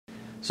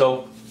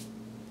So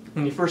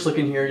when you first look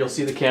in here, you'll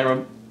see the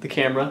camera,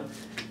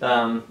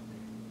 and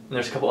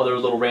there's a couple other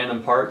little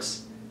random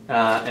parts,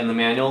 and the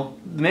manual.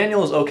 The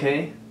manual is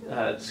okay.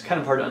 It's kind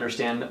of hard to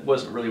understand. It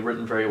wasn't really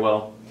written very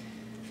well.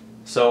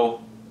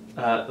 So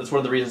that's one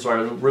of the reasons why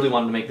I really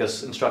wanted to make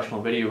this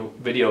instructional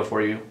video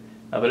for you.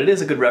 But it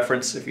is a good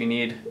reference if you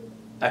need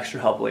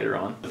extra help later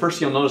on. The first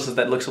thing you'll notice is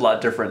that it looks a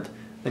lot different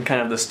than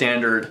kind of the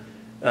standard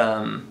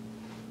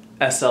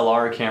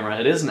SLR camera.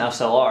 It is an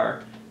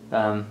SLR,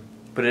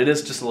 but it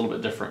is just a little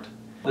bit different.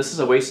 This is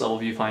a waist level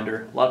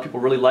viewfinder. A lot of people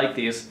really like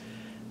these,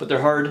 but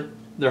they're harder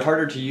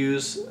to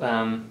use,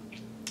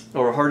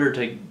 or harder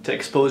to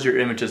expose your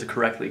images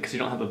correctly because you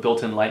don't have a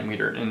built-in light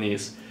meter in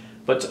these.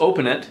 But to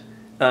open it,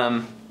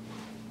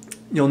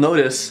 you'll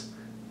notice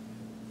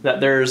that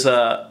there's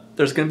going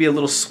to be a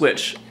little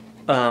switch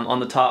on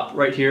the top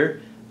right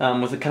here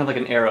with kind of like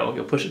an arrow.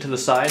 You'll push it to the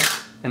side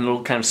and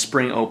it'll kind of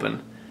spring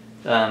open.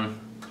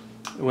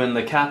 When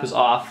the cap is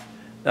off,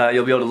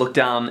 you'll be able to look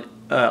down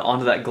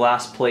onto that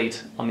glass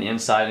plate on the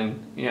inside,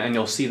 and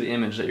you'll see the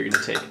image that you're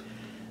going to take.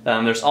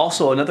 There's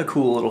also another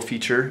cool little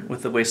feature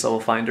with the waist level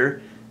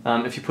finder.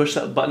 If you push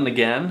that button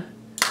again,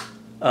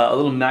 a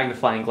little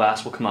magnifying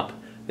glass will come up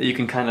that you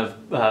can kind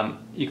of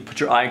you can put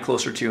your eye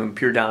closer to and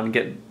peer down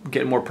and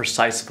get more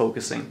precise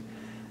focusing.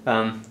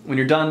 When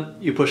you're done,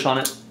 you push on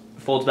it,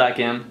 folds back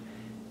in,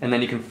 and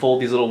then you can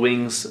fold these little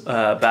wings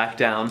back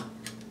down,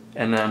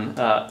 and then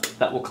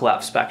that will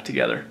collapse back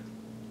together.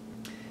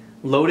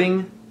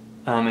 Loading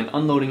and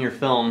unloading your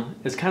film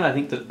is kind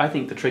of, I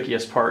think the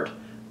trickiest part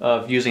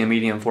of using a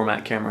medium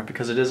format camera,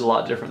 because it is a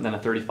lot different than a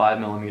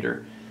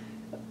 35mm,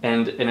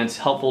 and it's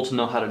helpful to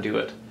know how to do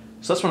it.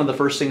 So that's one of the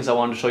first things I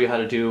wanted to show you how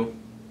to do,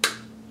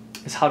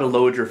 is how to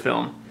load your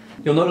film.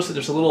 You'll notice that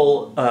there's a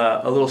little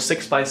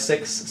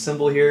 6x6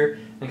 symbol here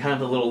and kind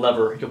of a little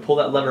lever. You'll pull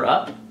that lever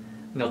up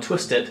and you'll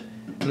twist it,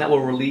 and that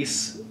will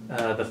release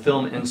the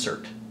film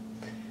insert.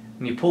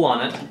 When you pull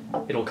on it,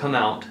 it'll come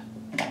out,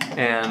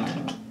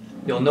 and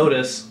you'll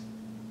notice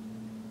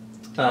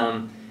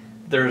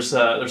there's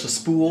a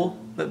spool.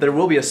 There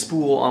will be a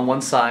spool on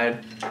one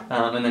side,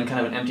 and then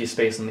kind of an empty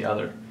space on the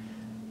other.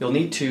 You'll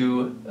need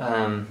to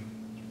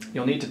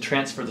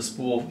transfer the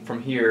spool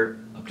from here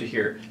up to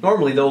here.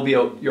 Normally there will be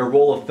your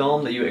roll of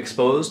film that you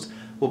exposed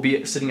will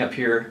be sitting up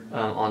here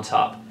on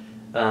top,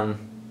 and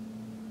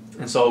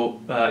so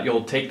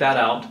you'll take that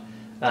out,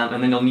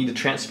 and then you'll need to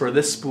transfer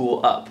this spool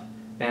up,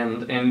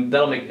 and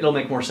it'll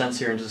make more sense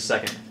here in just a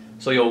second.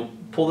 So you'll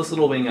pull this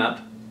little wing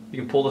up, you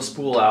can pull the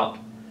spool out,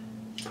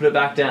 put it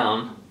back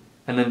down,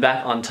 and then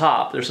back on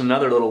top there's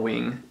another little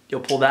wing.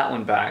 You'll pull that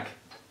one back,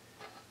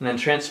 and then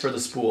transfer the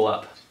spool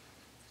up,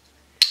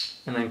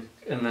 and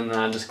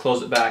then just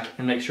close it back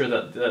and make sure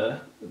that the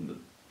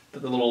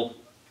little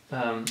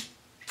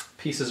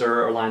pieces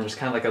are aligned. There's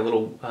kind of like a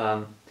little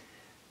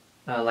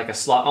like a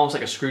slot, almost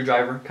like a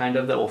screwdriver kind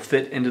of, that will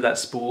fit into that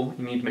spool.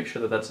 You need to make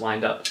sure that that's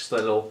lined up so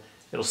that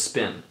it'll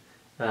spin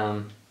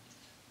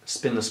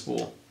the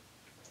spool.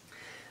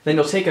 Then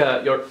you'll take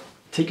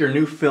your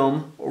new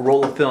film, or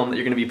roll of film that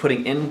you're going to be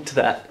putting into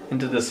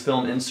this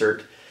film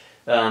insert,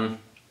 and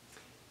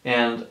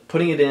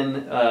putting it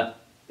in.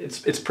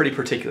 It's pretty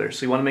particular,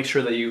 so you want to make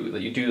sure that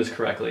you do this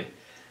correctly.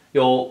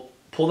 You'll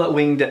pull that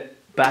wing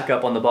back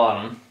up on the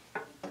bottom,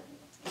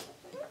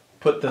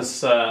 put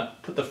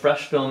the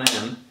fresh film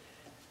in,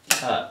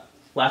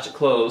 latch it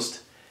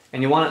closed,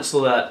 and you want it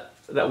so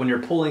that when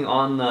you're pulling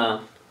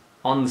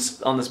on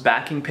this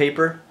backing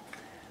paper,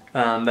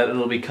 that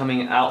it'll be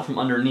coming out from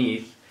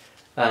underneath,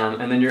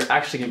 and then you're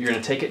going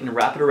to take it and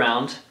wrap it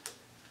around.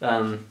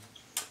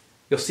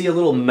 You'll see a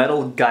little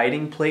metal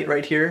guiding plate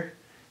right here.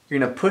 You're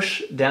going to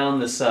push down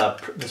this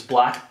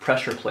black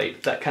pressure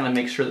plate that kind of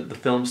makes sure that the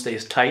film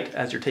stays tight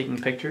as you're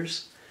taking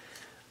pictures.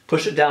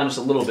 Push it down just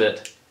a little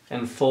bit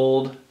and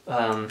fold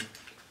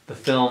the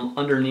film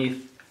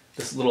underneath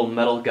this little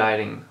metal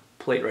guiding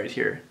plate right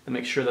here to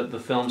make sure that the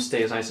film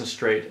stays nice and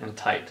straight and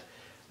tight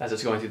as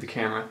it's going through the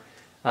camera.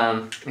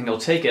 And you'll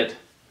take it,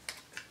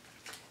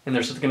 and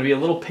there's going to be a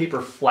little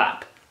paper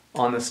flap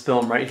on this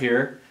film right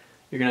here.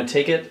 You're going to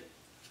take it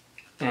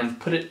and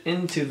put it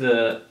into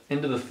the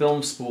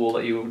film spool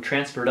that you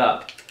transferred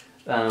up,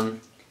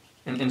 and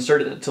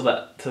insert it until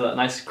that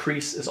nice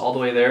crease is all the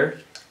way there.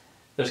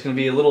 There's going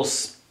to be a little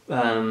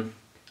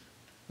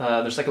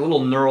there's like a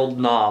little knurled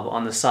knob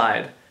on the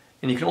side,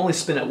 and you can only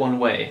spin it one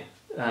way,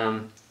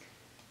 because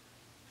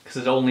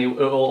it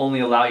will only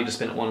allow you to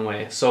spin it one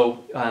way.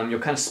 So you'll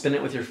kind of spin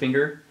it with your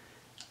finger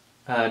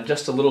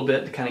just a little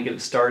bit to kind of get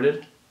it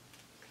started.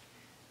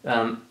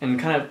 And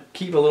kind of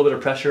keep a little bit of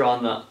pressure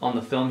on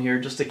the film here,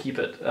 just to keep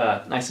it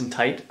nice and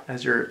tight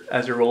as you're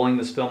rolling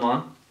this film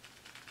on.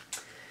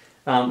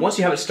 Once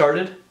you have it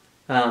started,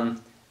 you'll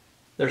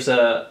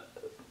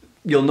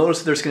notice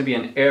that there's going to be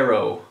an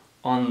arrow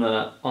on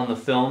the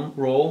film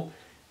roll.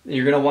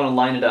 You're going to want to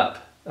line it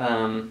up,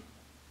 and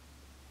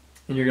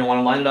you're going to want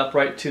to line it up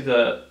right to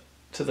the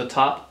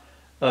top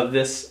of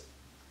the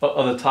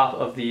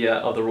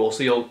roll.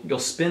 So you'll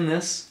spin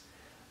this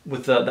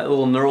with that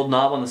little knurled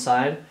knob on the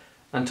side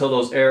until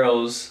those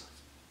arrows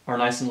are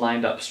nice and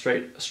lined up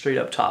straight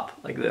up top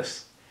like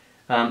this.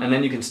 And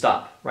then you can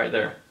stop right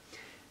there.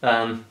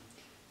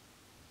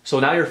 So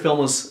now your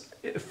film is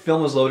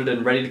loaded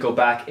and ready to go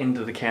back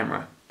into the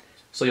camera.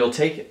 So you'll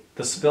take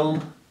this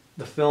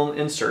the film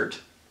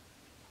insert,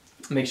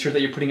 make sure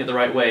that you're putting it the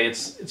right way.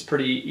 It's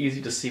pretty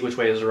easy to see which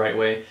way is the right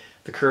way.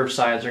 The curved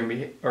sides are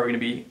going to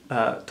be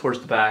towards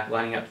the back,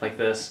 lining up like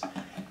this,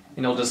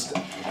 and you'll just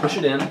push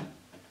it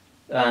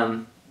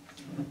in.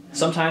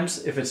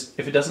 Sometimes if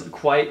it doesn't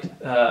quite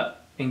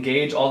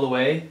engage all the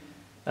way,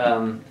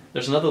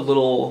 there's another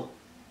little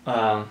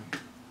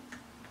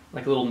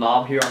like a little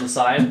knob here on the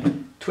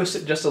side. Twist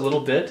it just a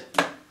little bit,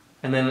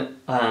 and then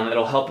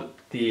it'll help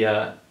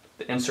the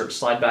insert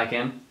slide back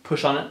in.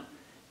 Push on it,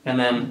 and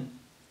then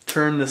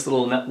turn this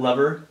little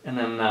lever, and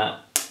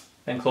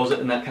then close it,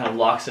 and that kind of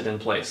locks it in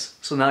place.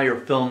 So now your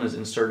film is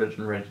inserted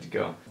and ready to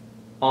go.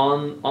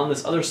 On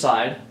this other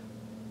side,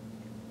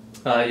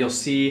 you'll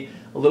see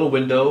a little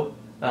window.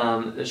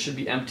 It should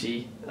be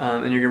empty,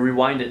 and you're going to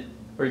rewind it,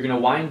 or you're going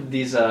to wind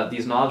these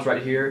knobs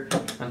right here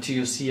until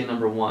you see a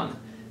number 1.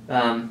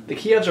 The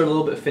Kievs are a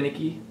little bit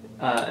finicky,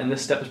 and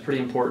this step is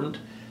pretty important.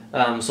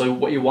 So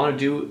what you want to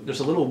do,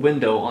 there's a little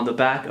window on the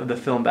back of the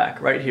film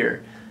back right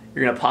here.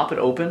 You're going to pop it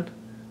open,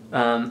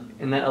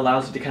 and that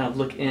allows you to kind of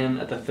look in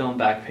at the film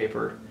back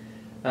paper.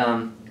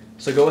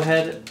 So go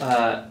ahead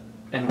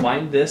and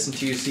wind this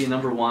until you see a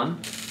number 1.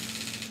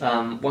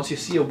 Once you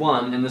see a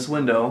 1 in this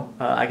window,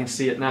 I can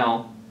see it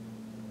now,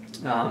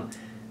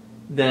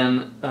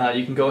 then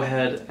you can go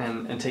ahead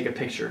and take a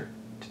picture.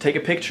 To take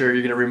a picture,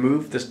 you're going to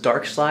remove this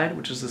dark slide,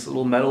 which is this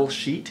little metal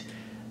sheet.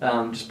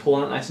 Just pull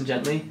on it nice and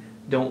gently.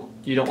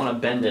 You don't want to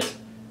bend it.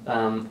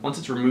 Once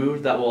it's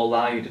removed, that will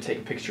allow you to take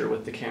a picture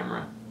with the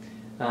camera.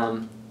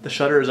 The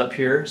shutter is up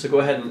here, so go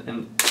ahead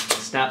and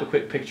snap a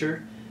quick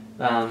picture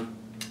and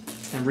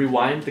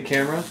rewind the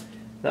camera.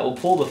 That will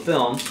pull the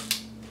film.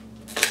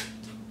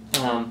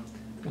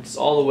 Once it's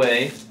all the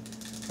way,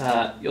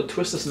 you'll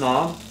twist this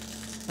knob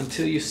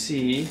until you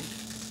see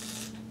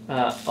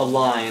a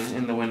line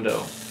in the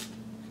window.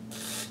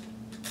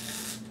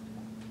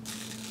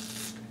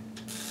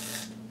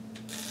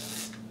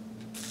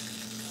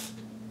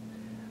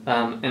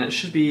 And it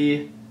should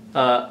be,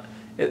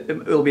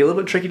 it'll be a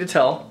little bit tricky to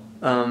tell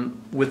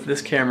with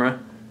this camera,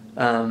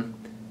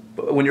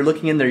 but when you're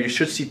looking in there, you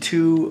should see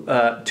two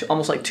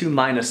almost like two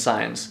minus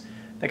signs.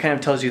 That kind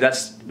of tells you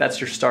that's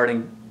your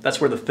starting,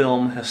 that's where the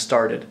film has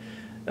started,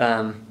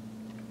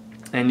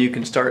 and you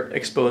can start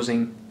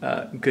exposing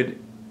good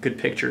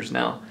pictures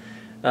now.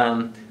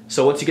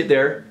 So once you get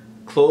there,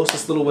 close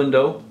this little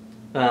window,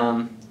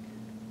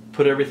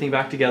 put everything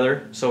back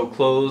together. So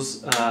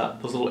close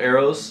those little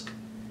arrows.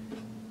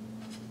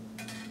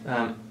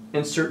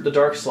 Insert the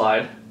dark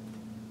slide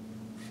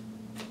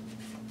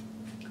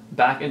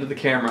back into the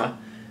camera,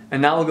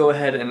 and now we'll go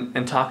ahead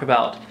and talk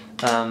about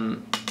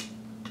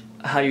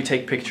how you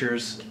take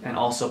pictures, and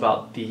also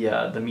about the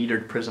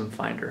metered prism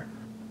finder.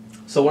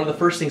 So one of the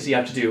first things you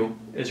have to do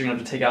is you're going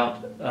to have to take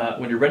out,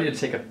 when you're ready to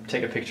take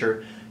a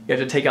picture, you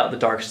have to take out the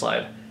dark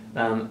slide,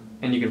 and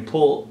you'll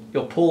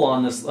pull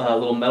on this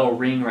little metal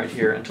ring right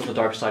here until the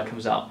dark slide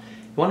comes out.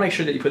 You want to make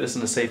sure that you put this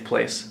in a safe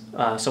place,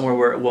 somewhere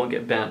where it won't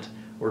get bent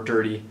or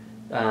dirty,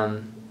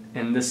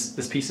 and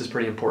this piece is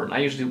pretty important.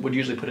 I would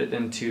usually put it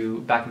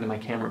back into my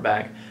camera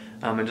bag,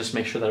 and just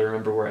make sure that I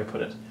remember where I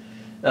put it.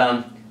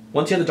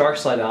 Once you have the dark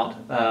slide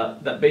out,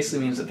 that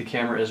basically means that the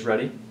camera is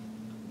ready.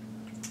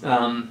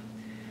 And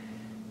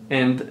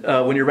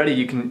when you're ready,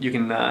 you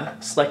can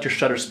select your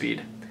shutter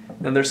speed.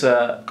 And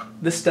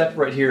this step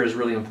right here is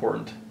really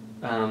important.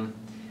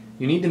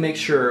 You need to make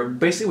sure,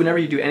 basically whenever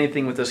you do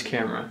anything with this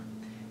camera,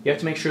 you have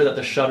to make sure that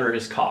the shutter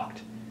is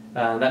cocked.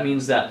 That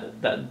means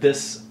that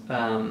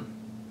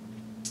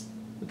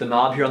the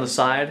knob here on the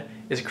side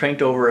is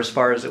cranked over as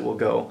far as it will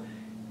go.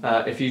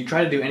 If you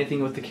try to do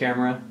anything with the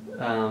camera,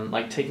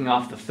 like taking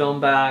off the film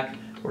back,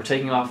 or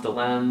taking off the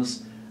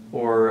lens,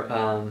 or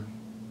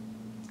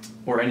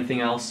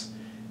anything else,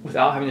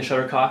 without having the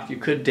shutter cocked, you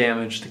could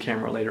damage the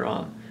camera later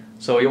on.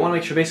 So you want to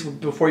make sure, basically,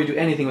 before you do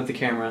anything with the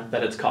camera,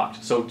 that it's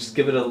cocked. So just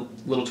give it a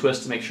little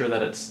twist to make sure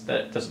that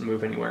it doesn't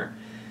move anywhere.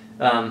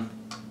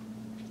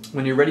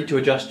 When you're ready to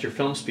adjust your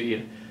film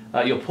speed,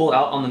 you'll pull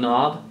out on the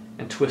knob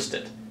and twist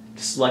it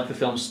to select the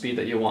film speed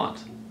that you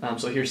want.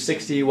 So here's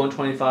 60,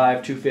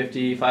 125,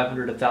 250,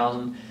 500,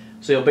 1000.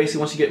 So you'll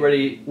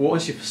basically,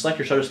 once you select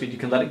your shutter speed, you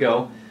can let it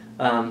go,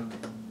 and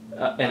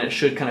it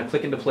should kind of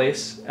click into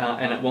place,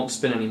 and it won't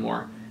spin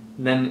anymore.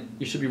 And then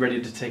you should be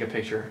ready to take a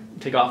picture.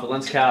 Take off the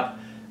lens cap,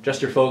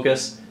 adjust your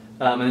focus,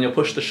 and then you'll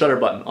push the shutter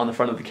button on the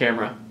front of the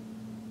camera.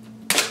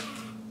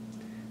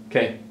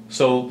 Okay,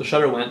 so the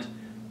shutter went.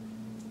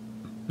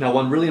 Now,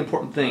 one really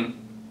important thing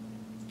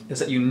is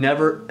that you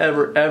never,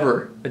 ever,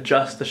 ever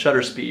adjust the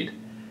shutter speed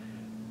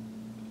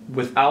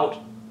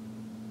without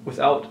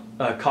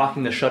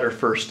cocking the shutter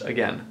first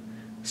again.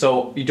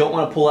 So you don't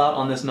want to pull out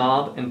on this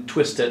knob and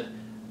twist it,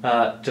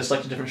 just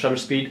like a different shutter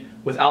speed,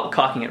 without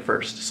cocking it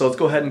first. So let's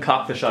go ahead and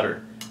cock the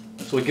shutter.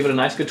 So we give it a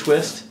nice good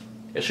twist.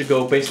 It should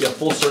go basically a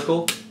full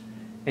circle,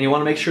 and you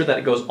want to make sure that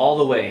it goes all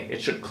the way.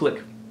 It should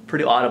click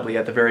pretty audibly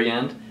at the very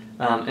end,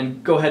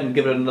 and go ahead and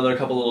give it another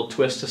couple little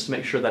twists just to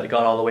make sure that it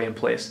got all the way in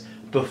place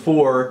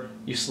before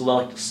you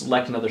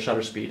select another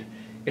shutter speed.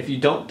 If you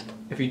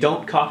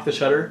don't cock the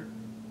shutter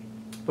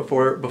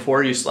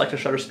before you select a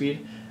shutter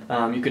speed,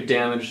 you could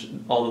damage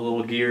all the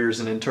little gears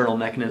and internal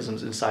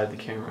mechanisms inside the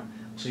camera.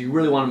 So you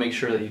really want to make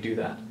sure that you do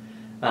that.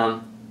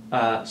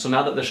 So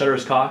now that the shutter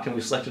is cocked and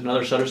we've selected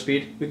another shutter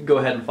speed, we can go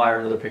ahead and fire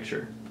another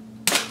picture.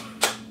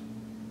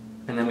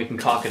 And then we can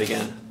cock it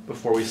again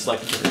before we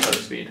select a different shutter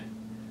speed.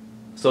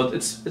 So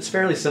it's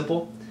fairly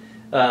simple.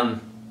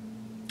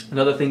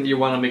 Another thing that you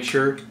want to make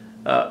sure,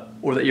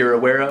 or that you're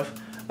aware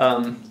of,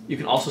 you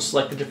can also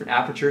select the different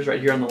apertures right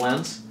here on the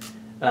lens.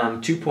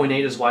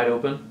 2.8 is wide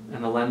open,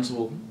 and the lens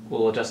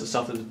will adjust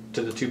itself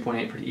to the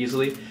 2.8 pretty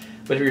easily.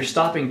 But if you're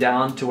stopping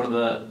down to one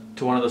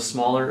of the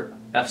smaller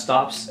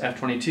f-stops,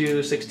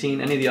 f22,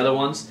 16, any of the other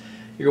ones,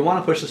 you're going to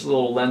want to push this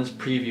little lens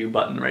preview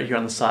button right here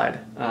on the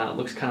side. It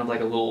looks kind of like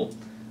a little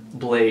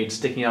blade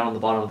sticking out on the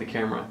bottom of the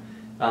camera.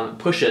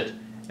 Push it,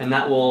 and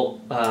that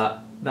will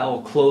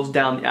close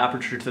down the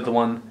aperture to the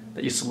one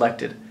that you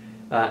selected.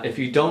 If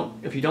you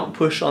don't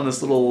push on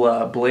this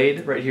little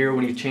blade right here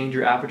when you change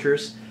your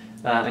apertures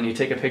and you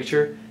take a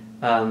picture,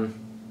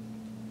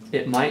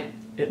 it might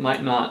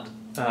not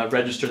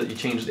register that you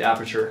changed the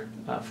aperture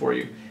for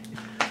you.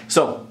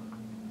 So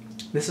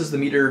this is the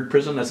metered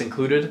prism that's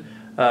included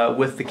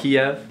with the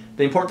Kiev.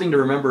 The important thing to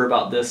remember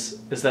about this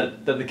is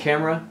that the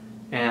camera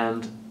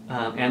and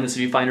this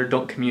viewfinder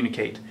don't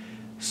communicate.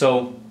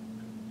 So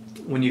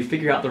when you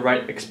figure out the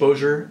right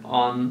exposure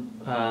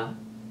on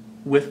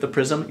with the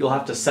prism, you'll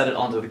have to set it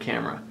onto the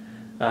camera.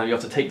 You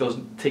have to take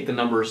the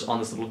numbers on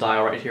this little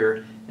dial right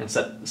here and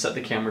set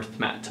the camera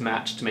to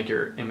match to make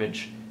your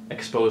image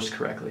exposed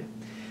correctly.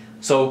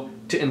 So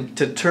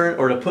to turn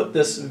or to put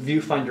this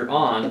viewfinder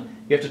on,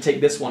 you have to take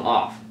this one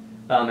off.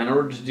 In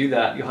order to do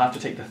that, you'll have to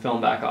take the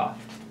film back off.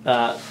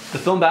 The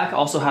film back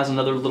also has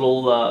another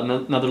little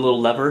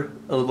lever,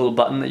 a little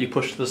button that you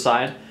push to the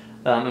side,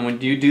 and when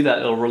you do that,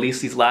 it'll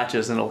release these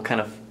latches and it'll kind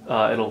of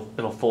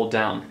it'll fold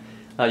down.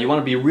 You want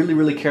to be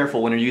really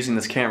careful when you're using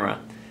this camera,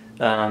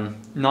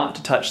 not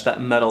to touch that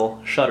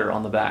metal shutter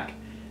on the back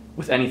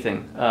with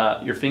anything,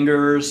 your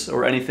fingers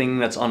or anything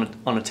that's on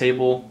a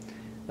table,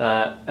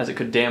 as it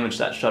could damage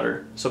that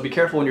shutter. So be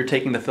careful when you're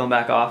taking the film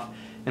back off,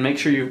 and make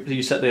sure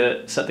you set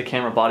the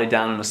camera body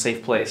down in a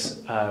safe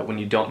place when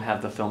you don't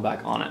have the film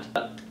back on it.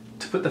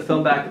 To put the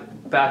film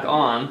back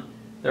on,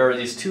 there are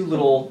these two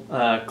little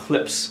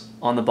clips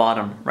on the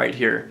bottom right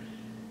here,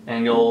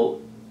 and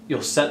you'll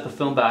set the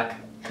film back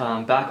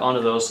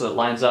onto those so it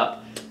lines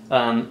up.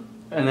 And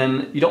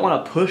then you don't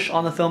want to push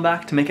on the film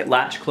back to make it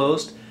latch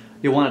closed.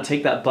 You'll want to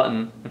take that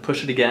button and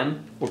push it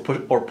again, or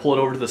pull it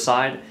over to the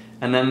side,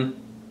 and then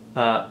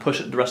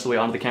push it the rest of the way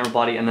onto the camera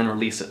body, and then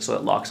release it so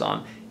it locks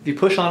on. If you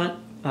push on it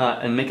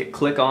and make it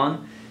click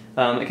on,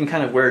 it can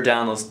kind of wear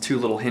down those two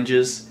little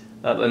hinges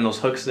and those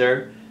hooks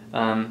there,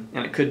 and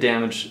it could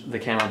damage the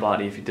camera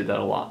body if you did that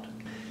a lot.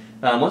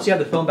 Once you have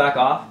the film back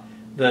off,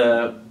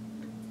 the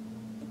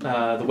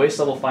waist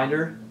level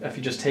finder, if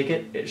you just take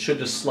it, it should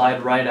just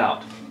slide right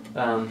out,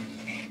 and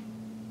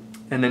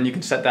then you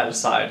can set that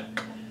aside.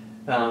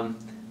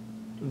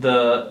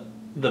 The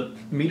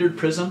metered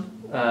prism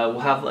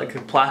will have like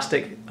a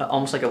plastic,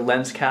 almost like a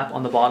lens cap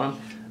on the bottom.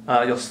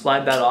 You'll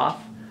slide that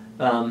off,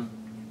 and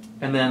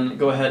then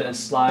go ahead and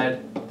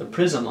slide the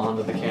prism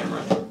onto the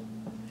camera.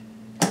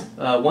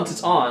 Once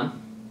it's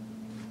on,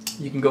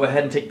 you can go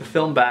ahead and take the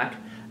film back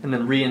and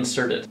then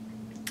reinsert it.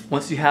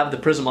 Once you have the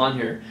prism on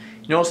here,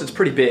 you notice it's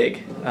pretty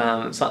big.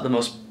 It's not the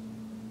most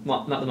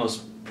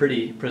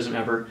pretty prism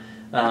ever,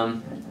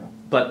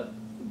 but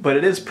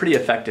it is pretty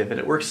effective, and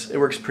it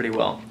works pretty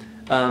well.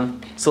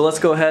 So let's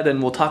go ahead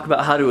and we'll talk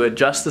about how to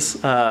adjust this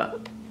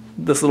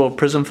this little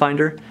prism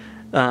finder.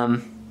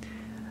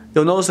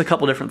 You'll notice a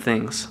couple different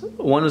things.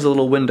 One is a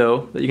little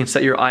window that you can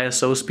set your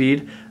ISO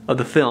speed of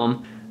the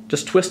film.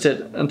 Just twist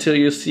it until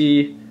you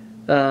see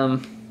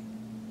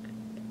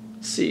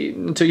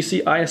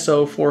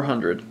ISO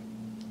 400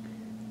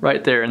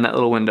 right there in that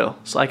little window.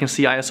 So I can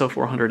see ISO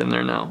 400 in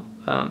there now,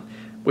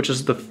 which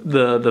is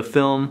the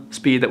film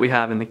speed that we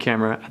have in the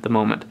camera at the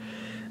moment.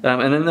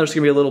 And then there's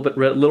going to be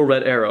a little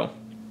red arrow.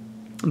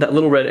 That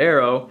little red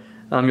arrow,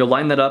 you'll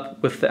line that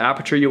up with the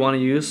aperture you want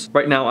to use.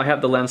 Right now I have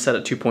the lens set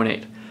at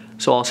 2.8,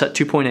 so I'll set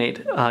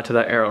 2.8 to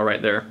that arrow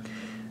right there.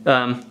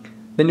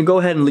 Then you go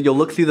ahead and you'll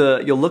look through the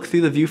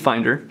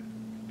viewfinder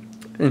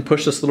and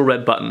push this little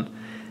red button.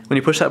 When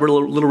you push that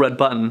little red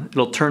button,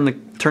 it'll turn the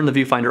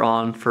viewfinder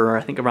on for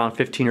I think around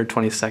 15 or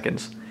 20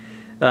 seconds.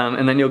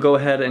 And then you'll go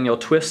ahead and you'll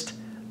twist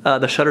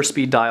the shutter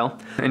speed dial,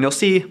 and you'll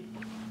see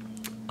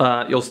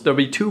there'll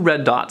be two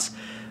red dots.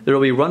 There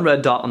will be one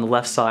red dot on the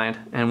left side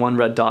and one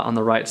red dot on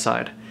the right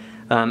side.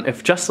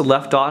 If just the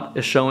left dot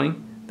is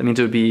showing, that means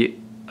it would be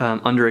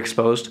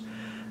underexposed,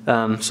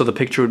 so the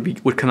picture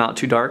would come out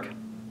too dark.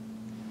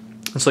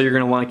 And so you're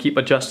going to want to keep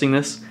adjusting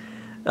this.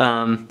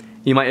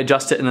 You might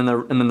adjust it, and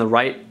then the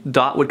right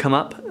dot would come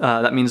up.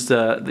 That means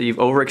that you've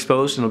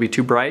overexposed and it'll be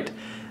too bright.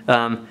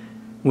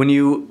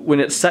 When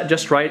it's set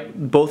just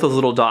right, both those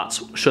little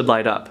dots should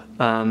light up.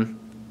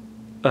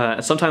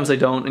 Sometimes they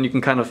don't, and you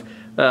can kind of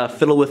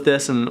fiddle with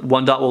this, and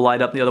one dot will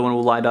light up, the other one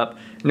will light up,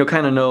 and you'll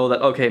kind of know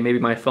that, okay, maybe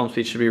my film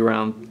speed should be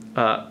around,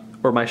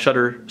 or my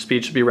shutter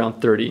speed should be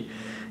around 30.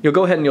 You'll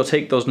go ahead and you'll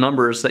take those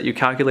numbers that you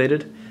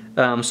calculated.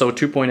 So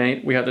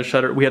 2.8, we have the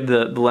shutter, we have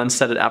the lens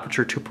set at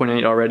aperture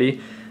 2.8 already,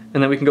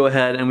 and then we can go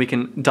ahead and we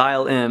can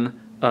dial in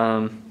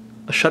a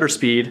shutter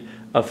speed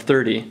of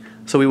 30.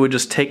 So we would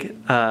just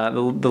take the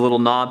little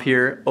knob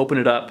here, open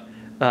it up,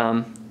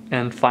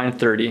 and find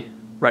 30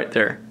 right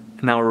there.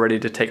 And now we're ready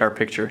to take our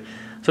picture.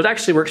 So it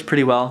actually works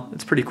pretty well.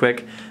 It's pretty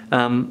quick,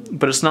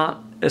 but it's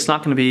not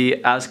going to be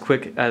as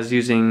quick as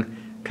using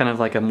kind of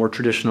like a more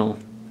traditional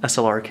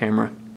SLR camera.